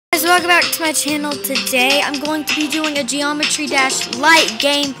guys, welcome back to my channel. Today I'm going to be doing a Geometry Dash Lite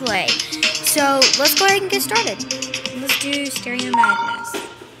gameplay. So let's go ahead and get started. Let's do Stereo Madness.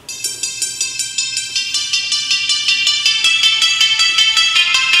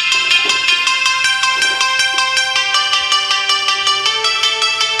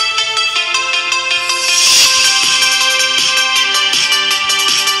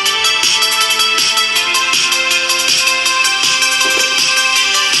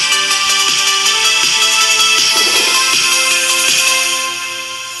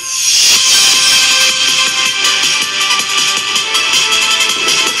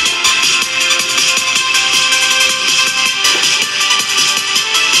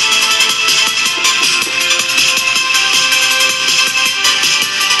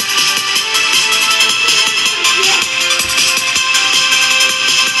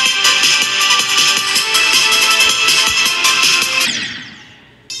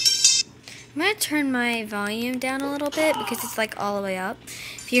 I'm going to turn my volume down a little bit because it's like all the way up.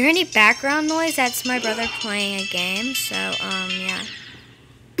 If you hear any background noise, that's my brother playing a game. So, yeah.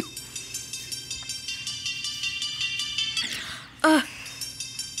 Ugh.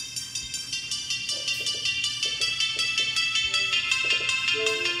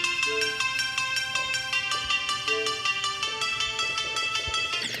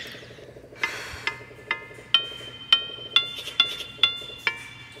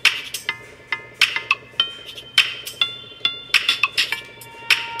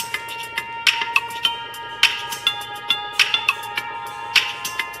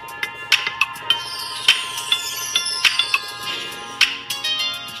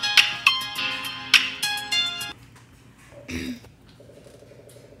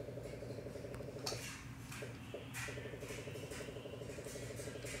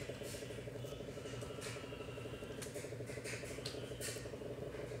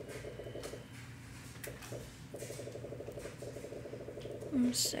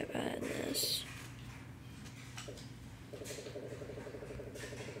 I'm so bad at this.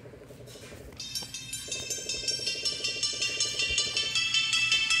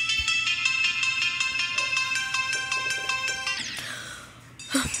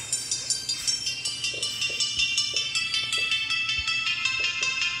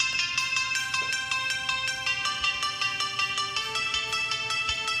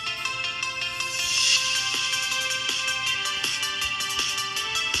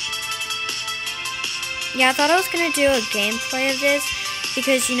 Yeah, I thought I was going to do a gameplay of this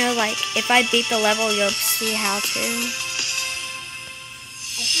because, you know, like, if I beat the level, you'll see how to.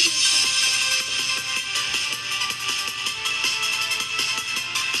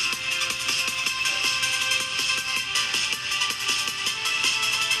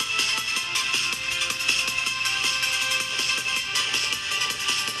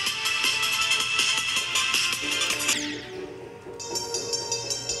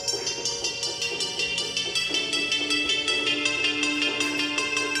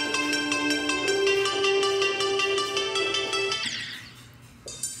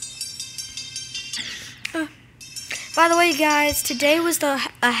 By the way, guys, today was a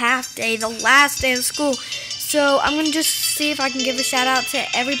half day, the last day of school. So I'm going to just see if I can give a shout out to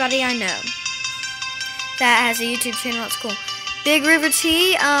everybody I know that has a YouTube channel at school. Big River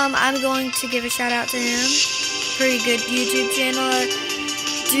T, I'm going to give a shout out to him. Pretty good YouTube channel. I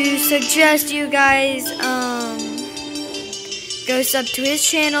do suggest you guys go sub to his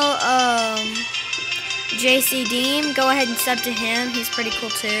channel. JC Deem, go ahead and sub to him. He's pretty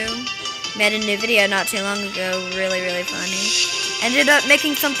cool too. Made a new video not too long ago, really funny. Ended up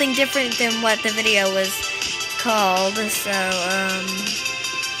making something different than what the video was called, so,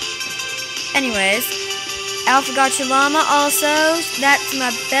 anyways. Alpha Gotcha Llama also, that's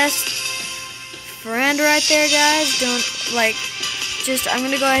my best friend right there, guys. Don't, like, just, I'm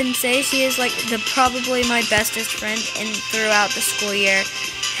gonna go ahead and say she is, like, probably my bestest friend throughout the school year.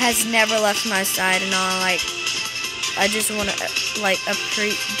 Has never left my side and all, like, I just want to, like,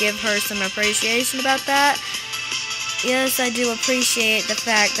 give her some appreciation about that. Yes, I do appreciate the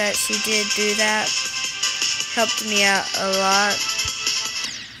fact that she did do that. Helped me out a lot.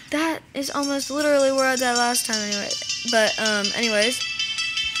 That is almost literally where I was at last time anyway. But, anyways.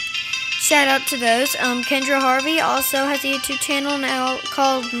 Shout out to those. Kendra Harvey also has a YouTube channel now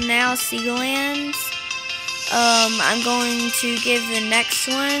called Now Sealands. I'm going to give the next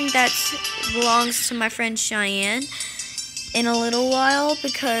one that belongs to my friend Cheyenne in a little while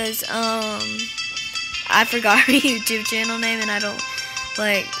because I forgot her YouTube channel name and I don't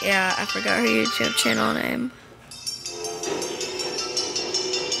I forgot her YouTube channel name.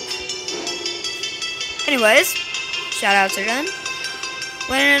 Anyways, shout outs are done.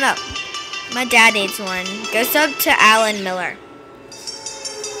 Wait, no. My dad needs one. Go sub to Alan Miller.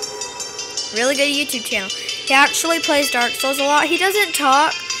 Really good YouTube channel. He actually plays Dark Souls a lot. He doesn't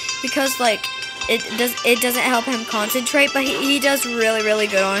talk because like it doesn't help him concentrate, but he does really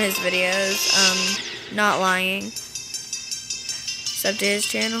good on his videos. Not lying. Sub to his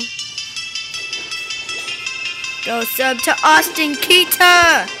channel. Go sub to Austin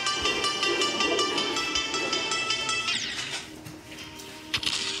Keita.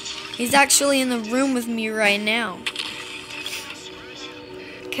 He's actually in the room with me right now.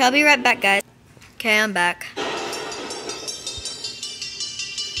 Okay, I'll be right back, guys. Okay, I'm back.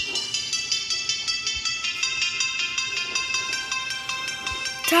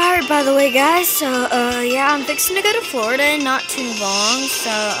 Tired, by the way, guys. So, yeah, I'm fixing to go to Florida in not too long. So,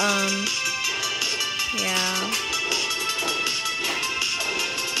 yeah.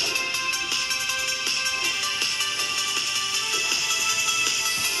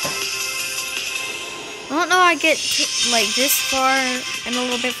 I don't know I get to, like this far and a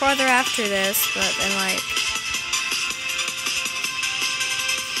little bit farther after this, but then like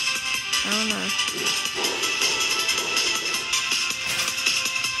I don't know.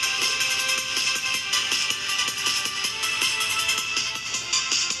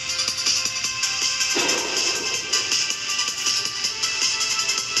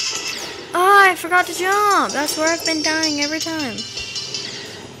 Oh, I forgot to jump. That's where I've been dying every time.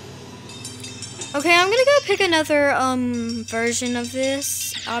 Okay, I'm gonna go pick another version of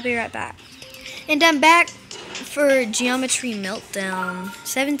this. I'll be right back. And I'm back for Geometry Meltdown.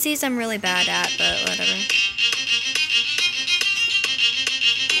 7 Seas I'm really bad at, but whatever.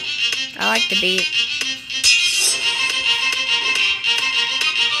 I like the beat.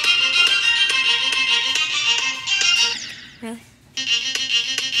 Really?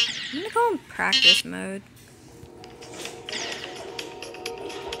 I'm gonna go in practice mode.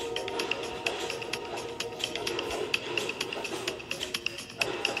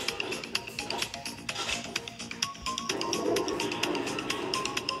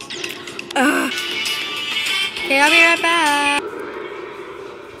 Okay, I'll be right back.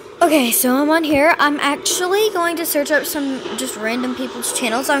 Okay, so I'm on here. I'm actually going to search up some just random people's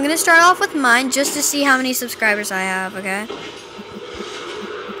channels. So I'm going to start off with mine just to see how many subscribers I have, okay?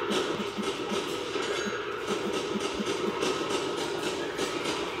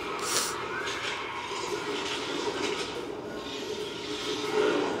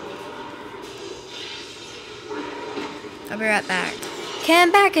 I'll be right back. Okay,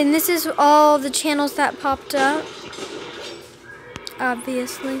 I'm back, and this is all the channels that popped up.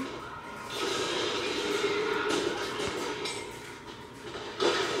 Obviously.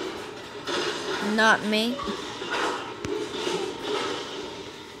 Not me.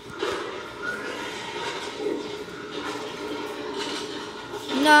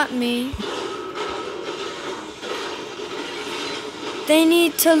 Not me. They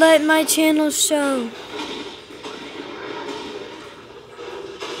need to let my channel show.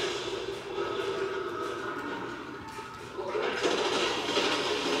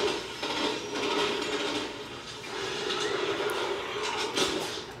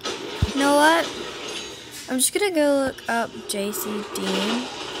 You know what? I'm just gonna go look up JC Dean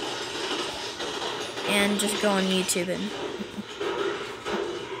and just go on YouTube and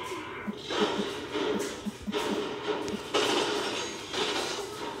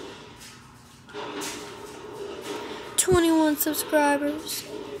 #21 subscribers,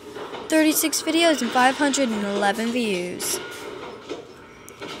 36 videos and 511 views.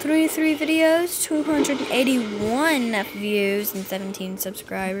 33 videos, 281 views and 17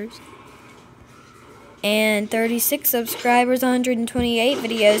 subscribers. And 36 subscribers, 128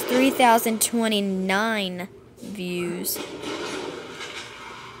 videos, 3,029 views.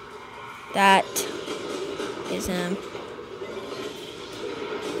 That is him.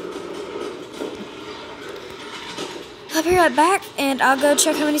 I'll be right back, and I'll go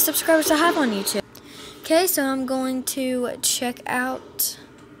check how many subscribers I have on YouTube. Okay, so I'm going to check out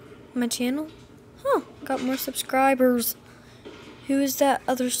my channel. Oh, got more subscribers. Who is that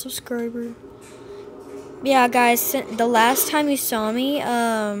other subscriber? Yeah, guys, the last time you saw me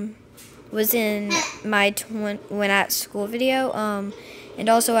was in my when at school video. And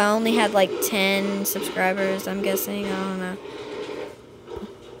also I only had like 10 subscribers, I'm guessing. I don't know.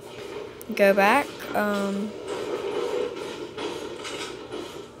 Go back.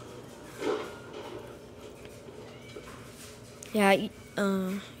 Yeah,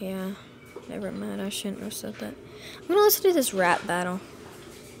 yeah. Never mind, I shouldn't have said that. I'm gonna listen to this rap battle.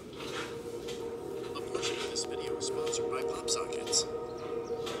 A portion of this video is sponsored by PopSockets.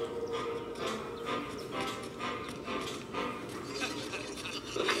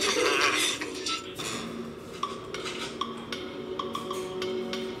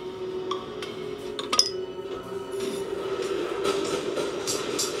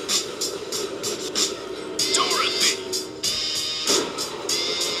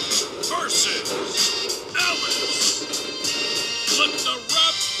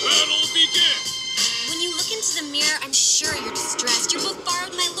 this dress. You both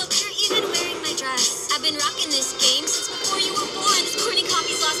borrowed my look, you're even wearing my dress. I've been rocking this game since before you were born. This Courtney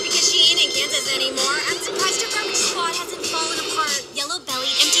copy's lost because she ain't in Kansas anymore. I'm surprised her garbage squad hasn't fallen apart.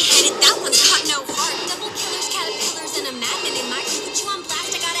 Yellow-bellied, empty-headed, that one's got no heart. Double killers, caterpillars, and a magnet in my crew. Put you on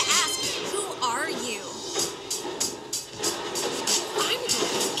blast, I gotta ask, who are you? I'm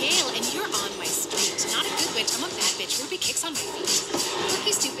Gail, and you're on my street. Not a good witch, I'm a bad bitch. Ruby kicks on my feet.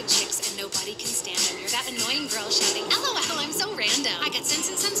 Quirky, stupid chicks, and nobody can stand them. You're that annoying girl shouting, LOL, I'm so random. I got sense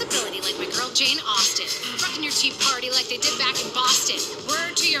and sensibility like my girl Jane Austen. Rocking your cheap party like they did back in Boston.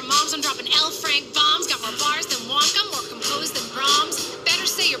 Word to your moms, I'm dropping L. Frank bombs. Got more bars than Wonka, more composed than Brahms. Better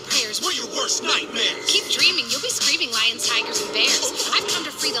say your prayers. We're your worst nightmares. Keep dreaming, you'll be screaming lions, tigers, and bears. I've come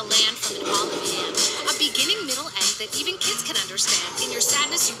to free the land from an olive hand. A beginning, middle, end that even kids can understand. In your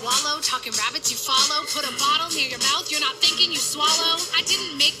sadness you wallow, talking rabbits you follow. Put a bottle near your mouth, you're not thinking you swallow. I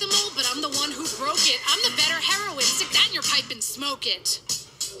didn't make the mold, but I'm the one who broke it. I'm the better heroine, stick that in your pipe and smoke it.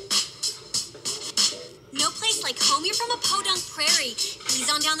 No place like home, you're from a podunk prairie.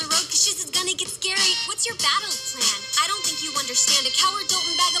 Ease on down the road, cause shit is gonna get scary. What's your battle plan? I don't think you understand. A coward,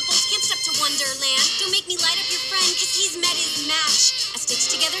 Dalton bag of bolts can't step to Wonderland. Don't make me light up your friend, cause he's met his match. A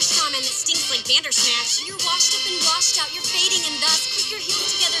stitched-together strawman that stinks like Bandersnatch. You're washed up and washed out, you're fading and thus. Click your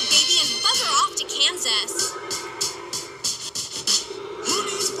heels together, baby, and bugger off to Kansas. Who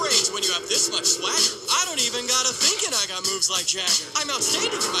needs brains when you have this much swagger? I don't even gotta think it, I got moves like Jagger. I'm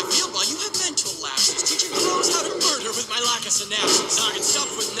outstanding in my field while you have mental lapses. Teaching pros how to murder with my lack of synapses. Noggin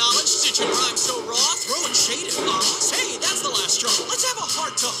stuffed with knowledge, stitching rhymes so raw, throwing shade at bombs. Hey, that's the last straw. Let's have a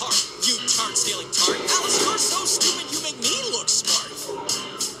heart-to-heart. You tart-stealing tart. Alice, you're so stupid you make me look smart.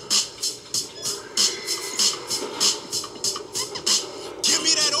 Give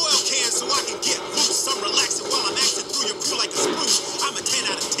me that oil can so I can get loose. I'm relaxing while I'm acting through your crew like a spruce. I'm a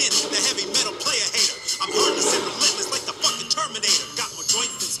 10 out of 10, the heavy metal player hater. I'm heartless and relentless like the fucking Terminator. Got more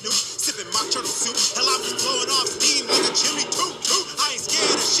joints than Snoop, sipping my turtle soup. Hell, I'm just blowing off steam like a chimney toot toot. I ain't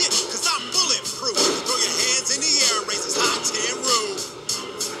scared of shit, cause I'm bulletproof. Throw your hands in the air and raise this high tin roof.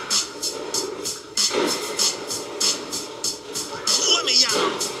 Let me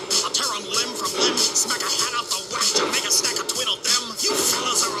out. I'll tear 'em limb from limb, smack a hat out the whack, Jamaica snack a twiddle them. You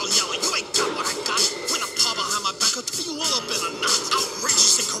fellas are all yelling, you ain't got what I got. With a paw behind my back, I'll tie you all up in a knot.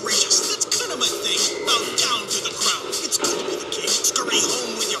 Outrageous and courageous, that's kind of my thing. Bow down to the crown, it's good to be the king. Scurry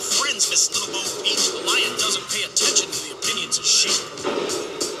home with your friends, Miss Little Bo Peep. The lion doesn't pay attention to the opinions of sheep.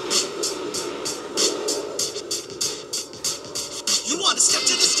 You want to step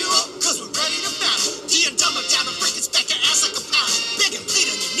to this duo? Cause we're ready to battle. D and dumb down and break its back your ass like a paddle. Beg and plead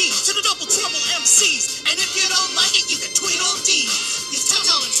on your knees to the double trouble MCs. And if you don't like it, you can tweet all D's. These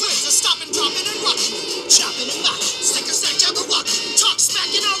tell-telling twins are stopping, dropping, and rocking. Chopping and knocking, stick a stack, jab a walking. Talk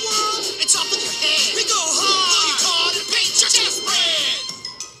smack in our world, it's off with your head. We go hard, blow your card, and paint your chest red.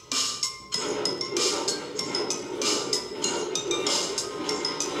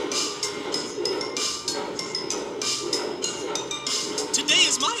 Today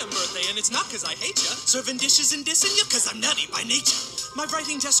is my birthday, and it's not cause I hate ya. Serving dishes and dissing ya cause I'm nutty by nature. My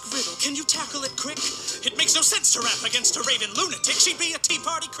writing desk riddle, can you tackle it quick? It makes no sense to rap against a raving lunatic. She'd be a tea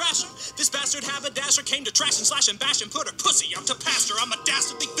party crasher. This bastard haberdasher came to trash and slash and bash and put her pussy up to pasture. I'm a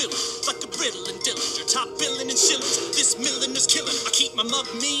dastardly villain, like the Riddle and Dillinger. Top billing and shillings, this millin is killing. I keep my mug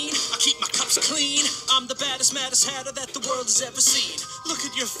mean, I keep my cups clean. I'm the baddest, maddest hatter that the world has ever seen. Look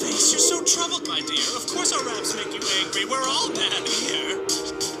at your face, you're so troubled, my dear. Of course our raps make you angry, we're all bad here.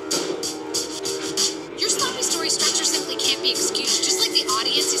 Your sloppy story structure simply can't be excused. Just like the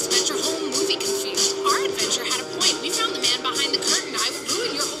audience, you spent your whole movie confused. Our adventure had a point. We found the man behind the curtain. I would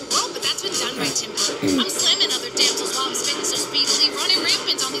ruin your whole world, but that's been done by Tim Burton. I'm slamming other damsels while I'm spitting so speedily. Running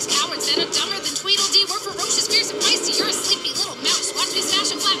rampant on these cowards that are dumber than Tweedledee. We're ferocious, fierce, and feisty. You're a sleepy little mouse. Watch me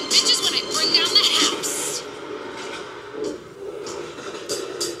smash and flatten bitches when I bring down the house.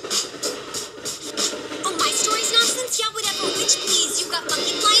 Oh, my story's nonsense? Yeah, whatever, witch please. You got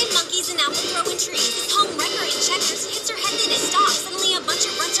funky flying monkeys and apple throwing trees. Home record and checkers hits her head, then it stops. Suddenly a bunch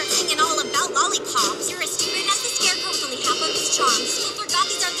of runs start singing all about lollipops. You're as stupid as the scarecrow with only half of his charms. School forgot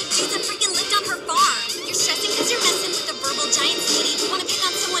these are the dudes that freaking lived on her farm. You're stressing cause you're messing with a verbal giant sweetie. You wanna pick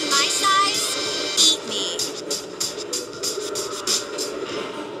on someone my size? Eat me.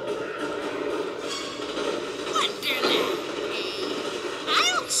 Wonderland.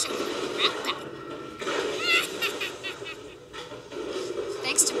 I'll show you rap that.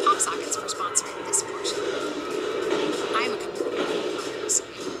 Thanks to Pop Sockets for sponsoring this portion. I'm a computer person,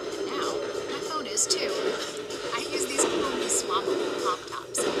 and now my phone is too. I use these homey swappable pop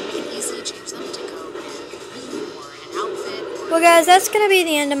tops. I can easily change them to go with you or an outfit or... Well guys, that's gonna be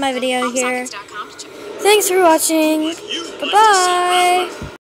the end of my video here. PopSockets.com to check. Thanks for watching. You Bye-bye.